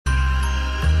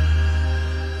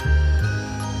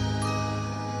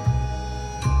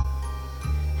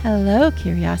Hello,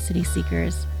 curiosity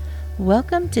seekers.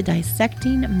 Welcome to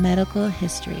Dissecting Medical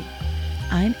History.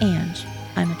 I'm Ange.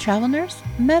 I'm a travel nurse,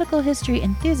 medical history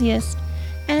enthusiast,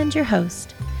 and your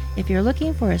host. If you're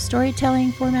looking for a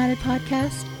storytelling formatted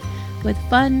podcast with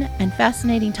fun and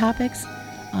fascinating topics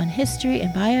on history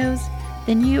and bios,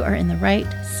 then you are in the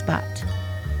right spot.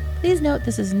 Please note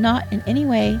this is not in any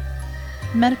way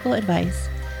medical advice.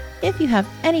 If you have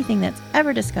anything that's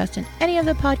ever discussed in any of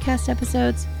the podcast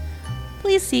episodes,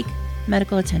 please seek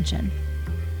medical attention.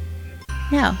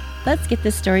 Now, let's get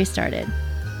this story started.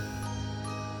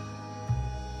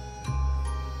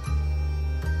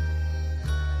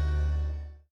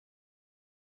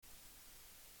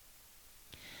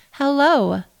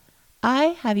 Hello! I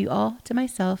have you all to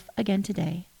myself again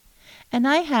today, and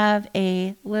I have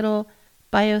a little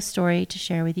bio story to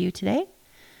share with you today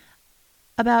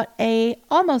about a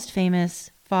almost famous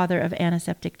father of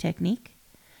antiseptic technique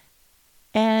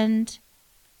and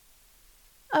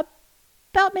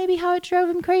about maybe how it drove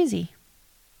him crazy.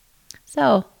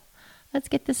 So, let's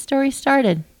get this story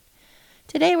started.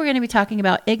 Today we're going to be talking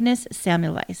about Ignaz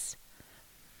Semmelweis.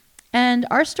 And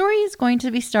our story is going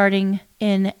to be starting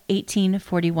in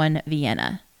 1841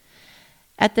 Vienna,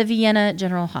 at the Vienna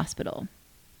General Hospital.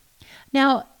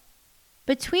 Now,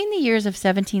 between the years of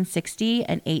 1760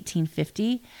 and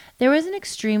 1850, there was an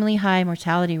extremely high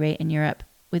mortality rate in Europe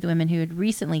with women who had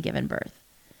recently given birth.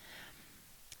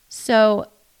 So,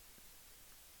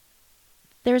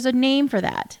 there's a name for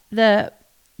that. The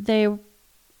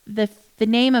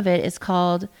name of it is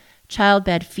called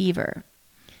childbed fever.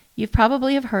 You've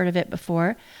probably have heard of it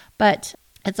before, but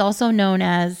it's also known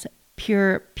as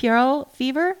puerperal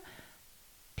fever.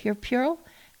 Puerperal.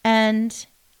 And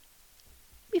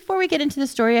before we get into the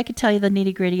story, I could tell you the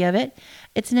nitty-gritty of it.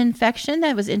 It's an infection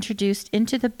that was introduced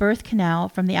into the birth canal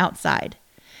from the outside.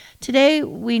 Today,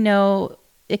 we know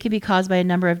it can be caused by a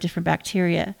number of different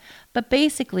bacteria, but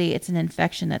basically it's an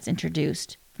infection that's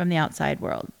introduced from the outside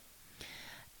world.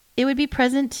 It would be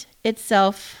present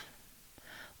itself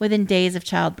within days of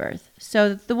childbirth.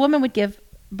 So the woman would give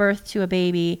birth to a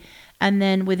baby, and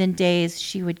then within days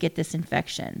she would get this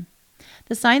infection.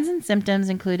 The signs and symptoms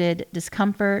included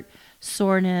discomfort,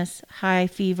 soreness, high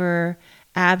fever,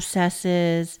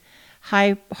 abscesses,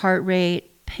 high heart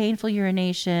rate, painful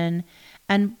urination,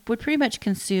 and would pretty much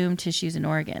consume tissues and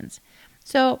organs.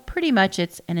 So pretty much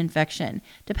it's an infection.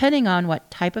 Depending on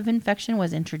what type of infection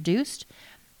was introduced,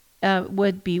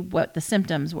 would be what the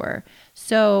symptoms were.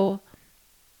 So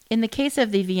in the case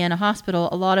of the Vienna hospital,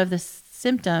 a lot of the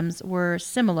symptoms were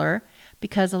similar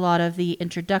because a lot of the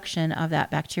introduction of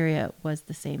that bacteria was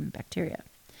the same bacteria.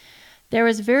 There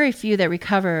was very few that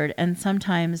recovered, and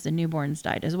sometimes the newborns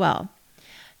died as well.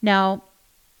 Now,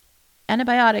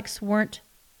 antibiotics weren't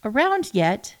around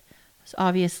yet,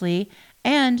 obviously,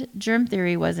 and germ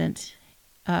theory wasn't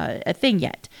a thing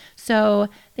yet. So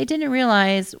they didn't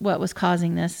realize what was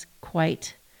causing this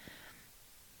quite.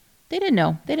 They didn't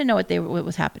know. They didn't know what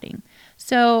was happening.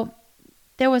 So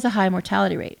there was a high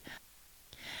mortality rate.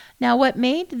 Now, what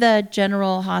made the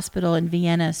General Hospital in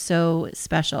Vienna so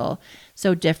special,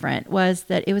 so different, was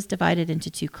that it was divided into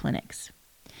two clinics.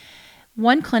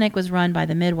 One clinic was run by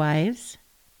the midwives,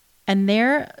 and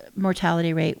their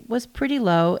mortality rate was pretty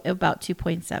low, about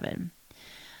 2.7.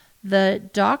 The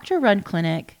doctor-run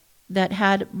clinic that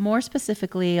had more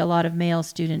specifically a lot of male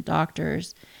student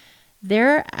doctors,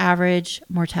 their average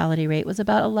mortality rate was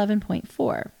about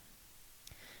 11.4.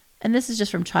 And this is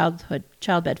just from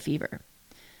childbed fever.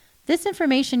 This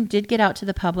information did get out to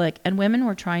the public, and women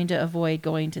were trying to avoid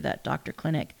going to that doctor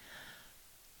clinic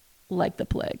like the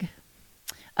plague.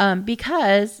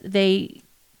 Because they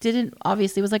didn't,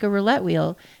 obviously, it was like a roulette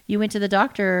wheel. You went to the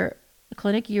doctor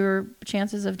clinic, your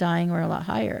chances of dying were a lot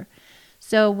higher.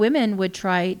 So women would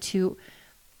try to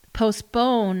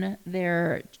postpone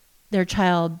their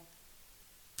child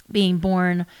being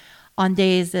born on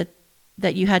days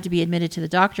that you had to be admitted to the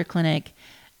doctor clinic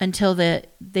until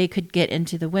they could get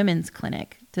into the women's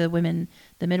clinic, the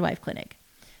midwife clinic.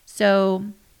 So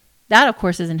that, of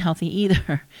course, isn't healthy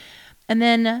either. And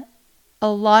then a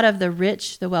lot of the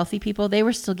rich, the wealthy people, they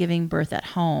were still giving birth at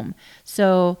home.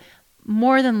 So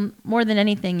more than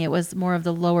anything, it was more of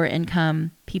the lower income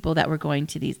people that were going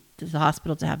to the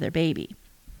hospital to have their baby.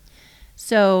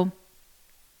 So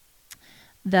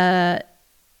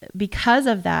because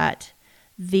of that,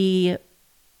 the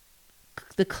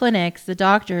clinics, the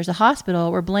doctors, the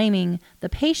hospital were blaming the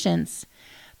patients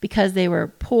because they were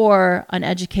poor,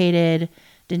 uneducated,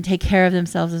 didn't take care of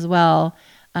themselves as well.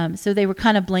 So they were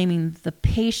kind of blaming the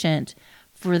patient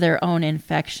for their own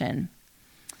infection.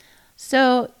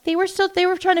 So they were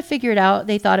trying to figure it out.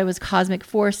 They thought it was cosmic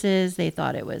forces. They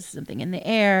thought it was something in the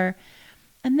air.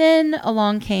 And then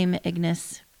along came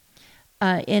Ignis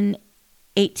in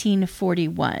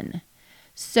 1841.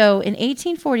 So in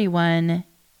 1841,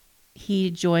 he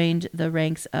joined the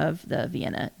ranks of the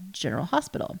Vienna General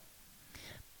Hospital.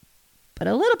 But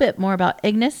a little bit more about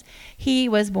Ignis. He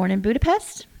was born in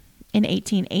Budapest in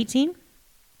 1818.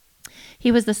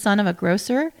 He was the son of a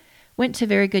grocer, went to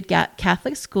very good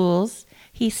Catholic schools.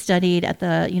 He studied at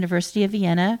the University of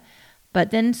Vienna,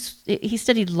 but then he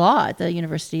studied law at the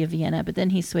University of Vienna, but then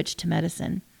he switched to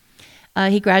medicine.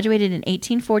 He graduated in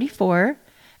 1844,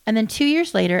 and then 2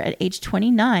 years later, at age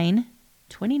 29,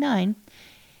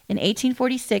 in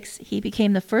 1846, he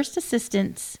became the first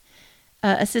assistant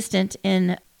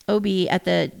in OB at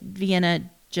the Vienna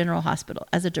General Hospital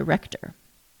as a director.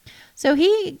 So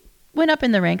he went up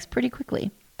in the ranks pretty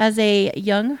quickly. As a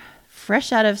young,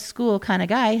 fresh out of school kind of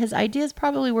guy, his ideas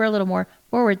probably were a little more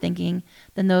forward-thinking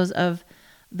than those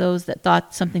that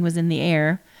thought something was in the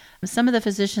air. Some of the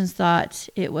physicians thought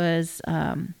it was,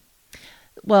 some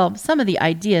of the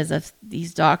ideas of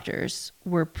these doctors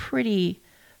were pretty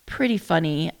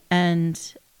funny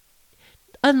and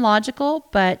unlogical,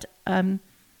 but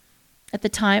at the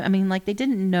time, they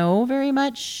didn't know very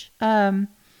much.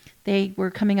 They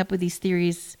were coming up with these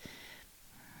theories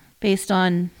based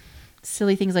on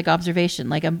silly things like observation.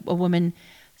 Like a woman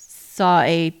saw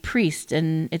a priest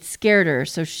and it scared her,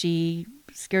 so she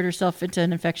scared herself into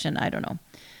an infection. I don't know.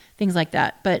 Things like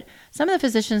that. But some of the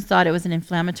physicians thought it was an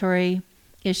inflammatory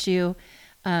issue.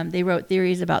 They wrote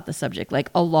theories about the subject, like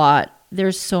a lot.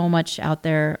 There's so much out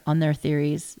there on their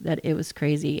theories that it was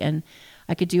crazy. And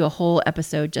I could do a whole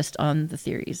episode just on the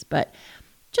theories. But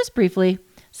just briefly,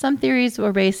 some theories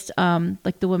were based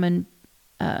like the woman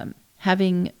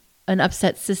having an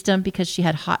upset system because she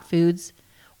had hot foods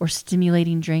or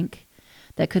stimulating drink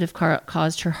that could have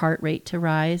caused her heart rate to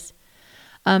rise.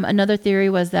 Another theory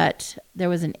was that there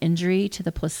was an injury to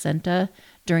the placenta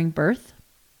during birth.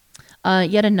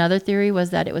 Yet another theory was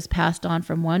that it was passed on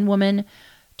from one woman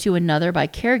to another by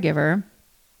caregiver.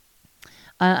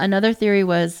 Another theory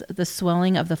was the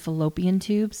swelling of the fallopian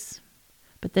tubes.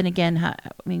 But then again,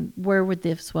 where would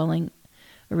the swelling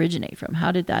originate from?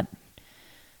 How did that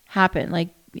happen? Like,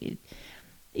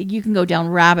 you can go down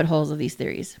rabbit holes of these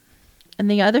theories. And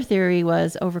the other theory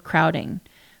was overcrowding.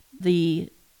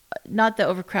 Not the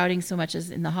overcrowding so much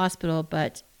as in the hospital,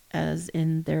 but as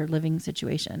in their living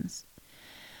situations.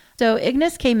 So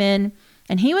Ignis came in,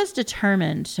 and he was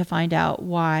determined to find out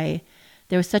why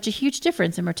there was such a huge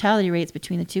difference in mortality rates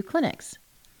between the two clinics.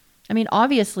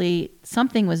 Obviously,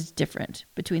 something was different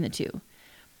between the two.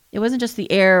 It wasn't just the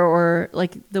air or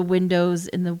like the windows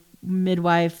in the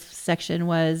midwife section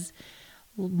was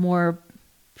more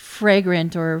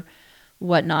fragrant or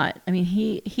whatnot.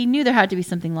 He knew there had to be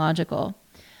something logical.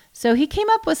 So he came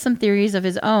up with some theories of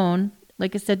his own.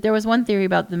 Like I said, there was one theory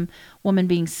about the woman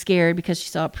being scared because she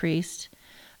saw a priest.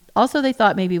 Also, they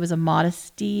thought maybe it was a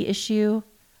modesty issue.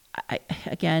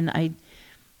 I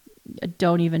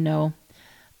don't even know.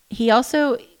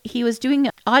 He was doing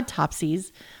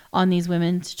autopsies on these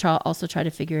women to try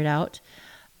to figure it out.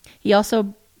 He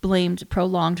also blamed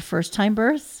prolonged first-time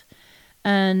births.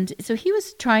 And so he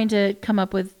was trying to come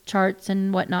up with charts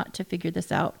and whatnot to figure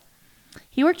this out.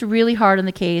 He worked really hard on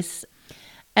the case.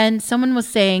 And someone was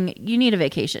saying, you need a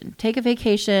vacation. Take a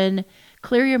vacation,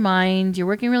 clear your mind. You're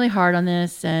working really hard on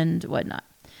this and whatnot.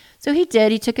 So he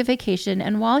did. He took a vacation.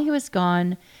 And while he was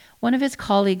gone, one of his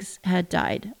colleagues had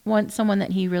died, someone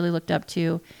that he really looked up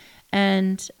to.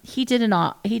 And he did an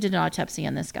autopsy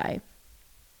on this guy.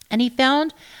 And he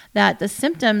found that the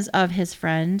symptoms of his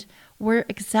friend were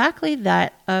exactly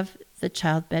that of the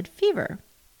childbed fever.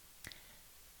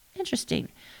 Interesting.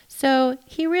 So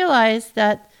he realized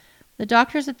that the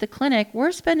doctors at the clinic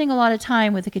were spending a lot of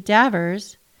time with the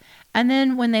cadavers. And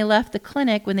then when they left the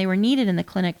clinic, when they were needed in the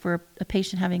clinic for a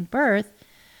patient having birth,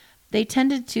 they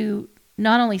tended to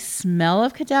not only smell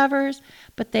of cadavers,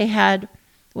 but they had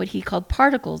what he called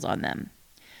particles on them.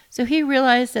 So he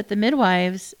realized that the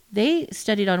midwives, they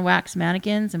studied on wax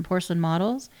mannequins and porcelain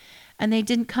models, and they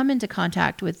didn't come into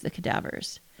contact with the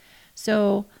cadavers.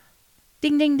 So,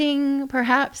 ding, ding, ding,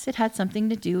 perhaps it had something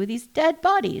to do with these dead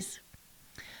bodies.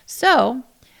 So,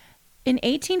 in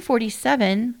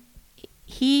 1847,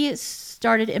 he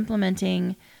started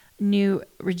implementing new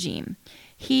regime.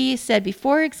 He said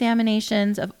before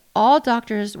examinations of all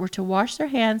doctors were to wash their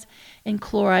hands in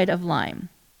chloride of lime,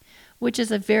 which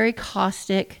is a very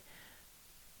caustic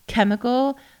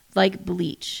chemical like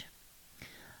bleach.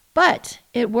 But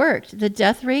it worked. The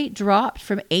death rate dropped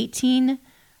from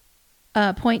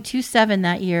 18.27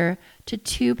 that year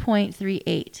to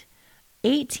 2.38,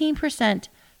 18%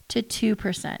 to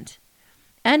 2%,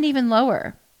 and even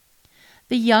lower.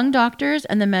 The young doctors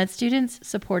and the med students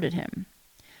supported him,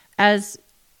 as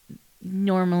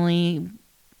normally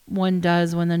one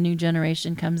does when the new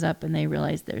generation comes up and they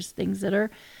realize there's things that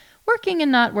are working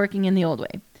and not working in the old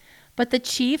way. But the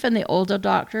chief and the older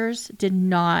doctors did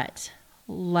not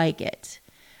like it.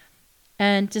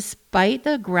 And despite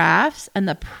the graphs and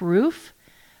the proof,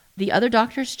 the other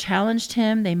doctors challenged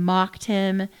him. They mocked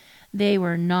him. They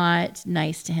were not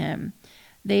nice to him.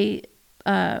 They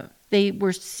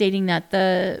were stating that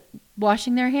the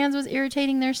washing their hands was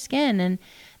irritating their skin, and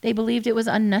they believed it was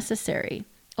unnecessary.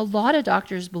 A lot of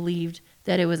doctors believed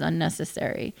that it was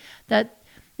unnecessary, that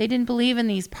they didn't believe in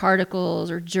these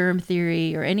particles or germ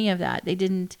theory or any of that. They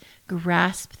didn't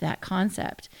grasp that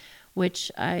concept,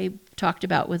 which I talked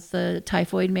about with the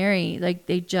Typhoid Mary. Like,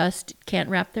 they just can't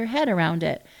wrap their head around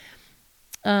it.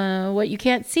 What you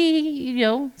can't see,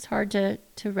 it's hard to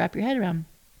wrap your head around.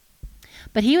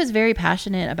 But he was very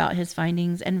passionate about his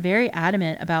findings and very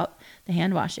adamant about the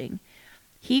hand washing.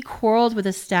 He quarreled with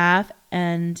his staff,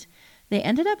 and they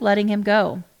ended up letting him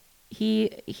go.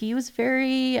 He was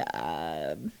very,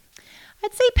 I'd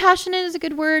say passionate is a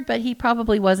good word, but he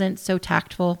probably wasn't so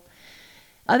tactful.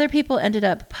 Other people ended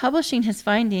up publishing his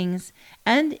findings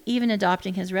and even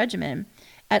adopting his regimen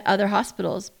at other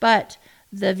hospitals, but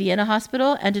the Vienna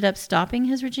hospital ended up stopping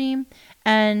his regime,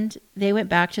 and they went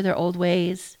back to their old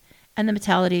ways, and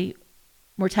the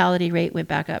mortality rate went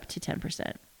back up to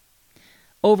 10%.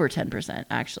 Over 10%,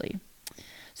 actually.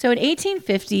 So in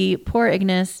 1850, poor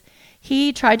Ignace,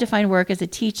 he tried to find work as a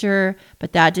teacher,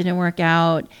 but that didn't work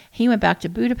out. He went back to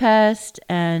Budapest,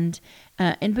 and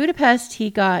in Budapest, he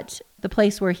got the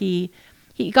place where he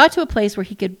got to a place where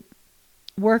he could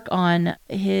work on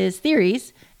his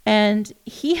theories, and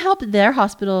he helped their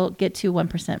hospital get to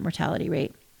 1% mortality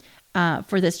rate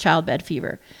for this childbed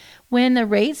fever. When the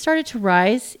rate started to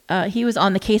rise, he was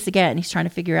on the case again. He's trying to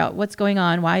figure out what's going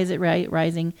on. Why is it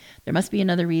rising? There must be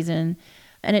another reason.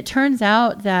 And it turns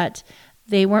out that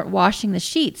they weren't washing the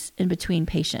sheets in between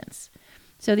patients.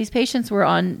 So these patients were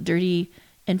on dirty,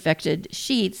 infected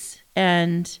sheets,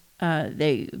 and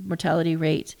the mortality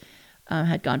rate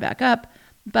had gone back up.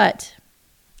 But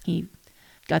he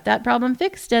got that problem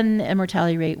fixed, and the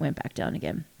mortality rate went back down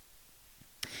again.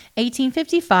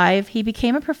 1855, he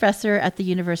became a professor at the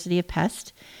University of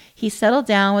Pest. He settled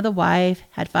down with a wife,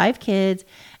 had 5 kids,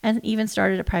 and even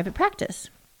started a private practice.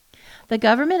 The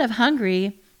government of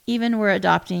Hungary even were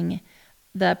adopting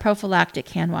the prophylactic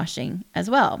hand washing as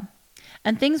well.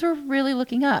 And things were really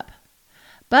looking up.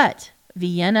 But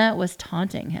Vienna was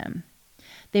taunting him.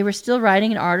 They were still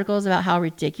writing in articles about how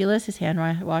ridiculous his hand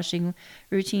washing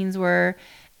routines were.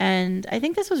 And I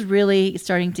think this was really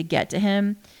starting to get to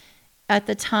him. At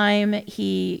the time,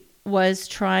 he was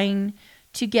trying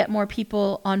to get more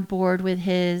people on board with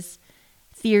his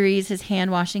theories, his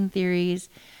hand washing theories.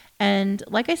 And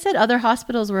like I said, other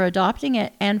hospitals were adopting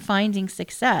it and finding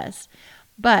success,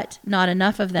 but not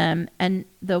enough of them. And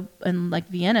like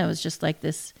Vienna was just like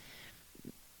this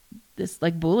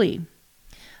like bully.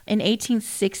 In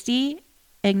 1860,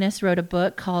 Ignace wrote a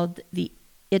book called The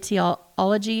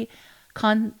Etiology,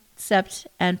 Concept,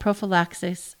 and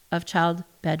Prophylaxis of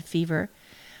Childbed Fever.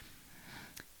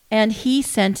 And he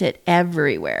sent it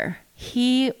everywhere.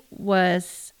 He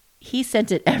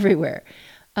sent it everywhere.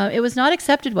 It was not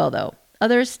accepted well, though.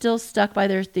 Others still stuck by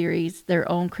their theories, their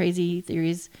own crazy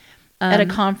theories. At a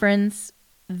conference,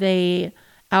 they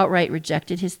outright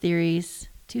rejected his theories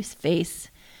to his face.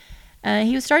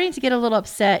 He was starting to get a little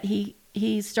upset.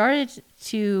 He started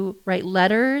to write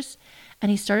letters,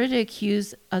 and he started to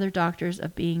accuse other doctors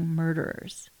of being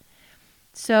murderers.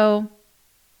 So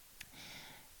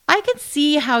I could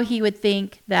see how he would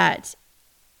think that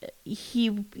if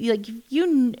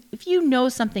you know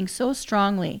something so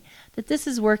strongly that this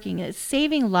is working, it's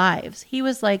saving lives. He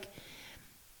was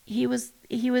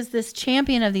this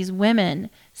champion of these women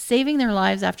saving their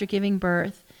lives after giving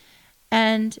birth.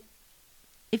 And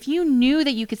if you knew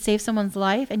that you could save someone's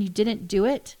life and you didn't do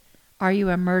it, are you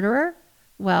a murderer?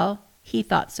 Well, he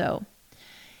thought so.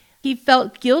 He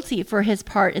felt guilty for his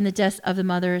part in the deaths of the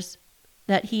mothers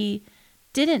that he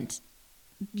didn't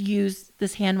use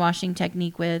this hand washing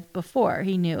technique with before.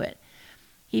 He knew it.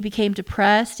 He became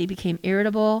depressed. He became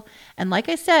irritable. And like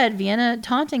I said, Vienna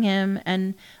taunting him,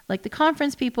 and like the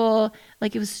conference people,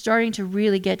 like it was starting to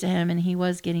really get to him, and he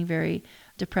was getting very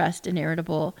depressed and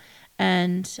irritable.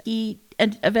 And he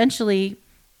eventually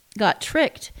got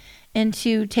tricked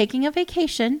into taking a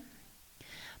vacation.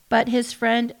 But his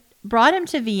friend brought him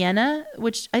to Vienna,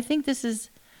 which I think this is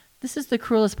the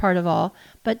cruelest part of all,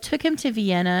 but took him to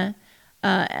Vienna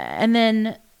and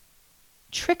then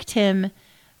tricked him,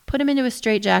 put him into a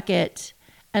straitjacket,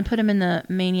 and put him in the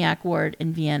maniac ward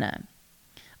in Vienna,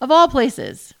 of all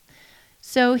places.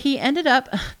 So he ended up,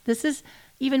 this is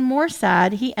even more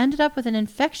sad, he ended up with an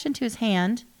infection to his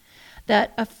hand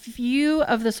that a few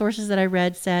of the sources that I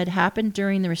read said happened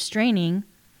during the restraining.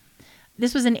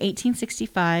 This was in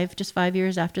 1865, just 5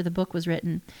 years after the book was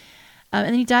written.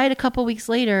 And he died a couple weeks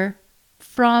later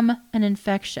from an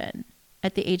infection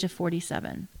at the age of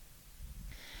 47.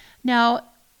 Now,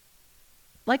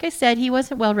 like I said, he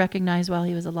wasn't well recognized while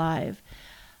he was alive.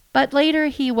 But later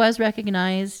he was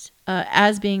recognized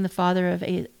as being the father of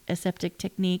aseptic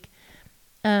technique.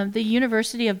 The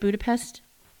University of Budapest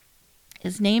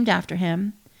is named after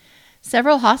him.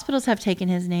 Several hospitals have taken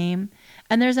his name.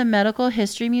 And there's a medical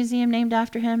history museum named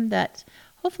after him that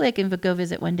hopefully I can go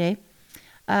visit one day.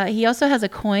 He also has a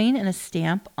coin and a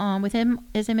stamp with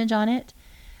his image on it.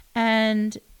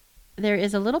 And there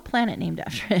is a little planet named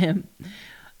after him.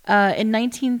 In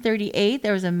 1938,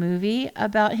 there was a movie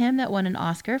about him that won an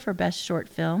Oscar for Best Short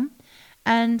Film.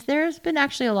 And there's been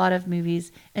actually a lot of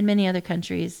movies in many other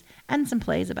countries and some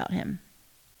plays about him.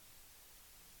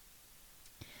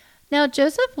 Now,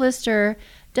 Joseph Lister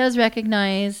does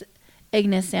recognize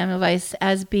Ignaz Semmelweis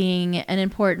as being an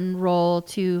important role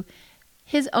to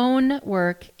his own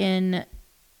work in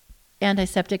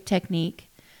antiseptic technique.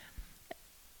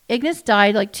 Ignaz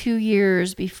died like 2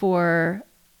 years before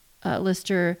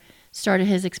Lister started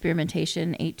his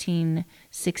experimentation in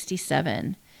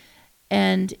 1867.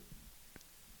 And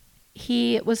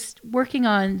he was working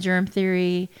on germ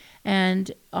theory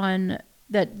and on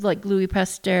that like Louis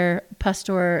Pasteur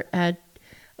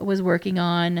was working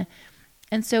on.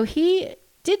 And so he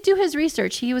did do his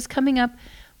research. He was coming up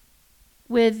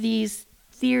with these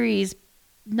theories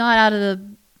not out of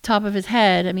the top of his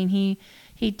head. I mean,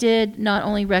 he did not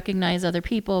only recognize other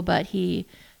people, but he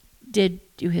did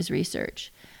do his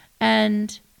research.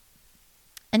 And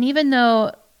even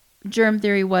though germ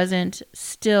theory wasn't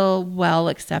still well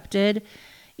accepted,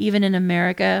 even in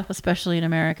America, especially in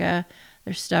America,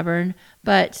 they're stubborn,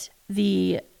 but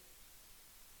the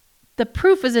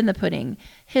proof was in the pudding.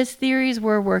 His theories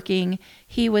were working.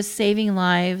 He was saving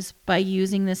lives by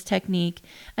using this technique.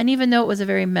 And even though it was a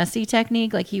very messy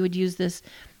technique, like he would use this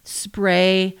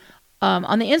spray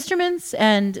on the instruments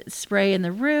and spray in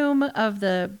the room of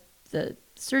the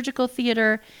surgical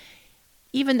theater,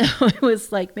 even though it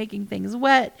was like making things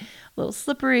wet, a little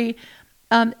slippery,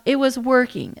 it was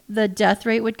working. The death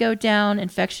rate would go down,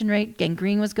 infection rate,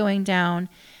 gangrene was going down,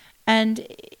 and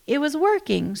it was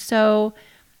working. So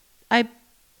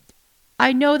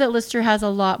I know that Lister has a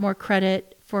lot more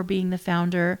credit for being the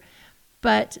founder,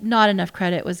 but not enough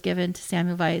credit was given to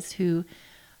Semmelweis, who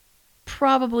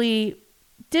probably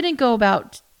didn't go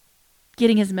about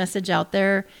getting his message out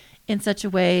there in such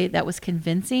a way that was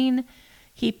convincing.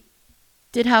 He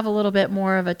did have a little bit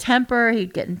more of a temper.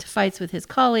 He'd get into fights with his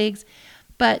colleagues,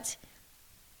 but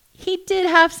he did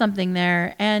have something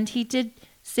there, and he did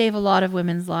save a lot of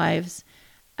women's lives.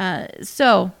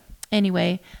 So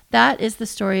anyway, that is the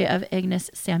story of Ignaz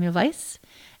Semmelweis,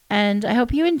 and I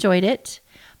hope you enjoyed it.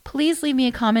 Please leave me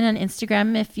a comment on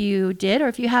Instagram if you did, or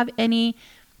if you have anyone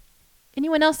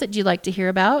else that you'd like to hear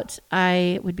about.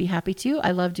 I would be happy to.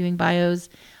 I love doing bios.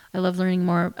 I love learning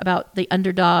more about the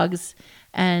underdogs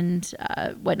and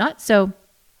whatnot. So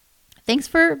thanks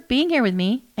for being here with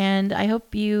me, and I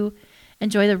hope you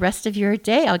enjoy the rest of your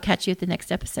day. I'll catch you at the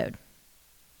next episode.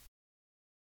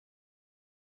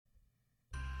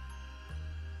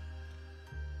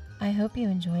 I hope you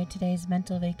enjoyed today's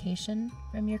mental vacation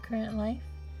from your current life.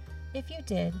 If you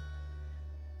did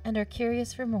and are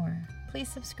curious for more, please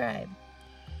subscribe.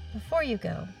 Before you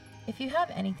go, if you have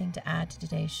anything to add to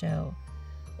today's show,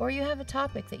 or you have a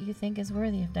topic that you think is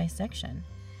worthy of dissection,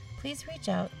 please reach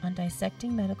out on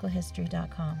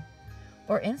dissectingmedicalhistory.com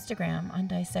or Instagram on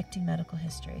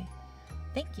dissectingmedicalhistory.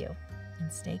 Thank you,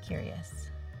 and stay curious.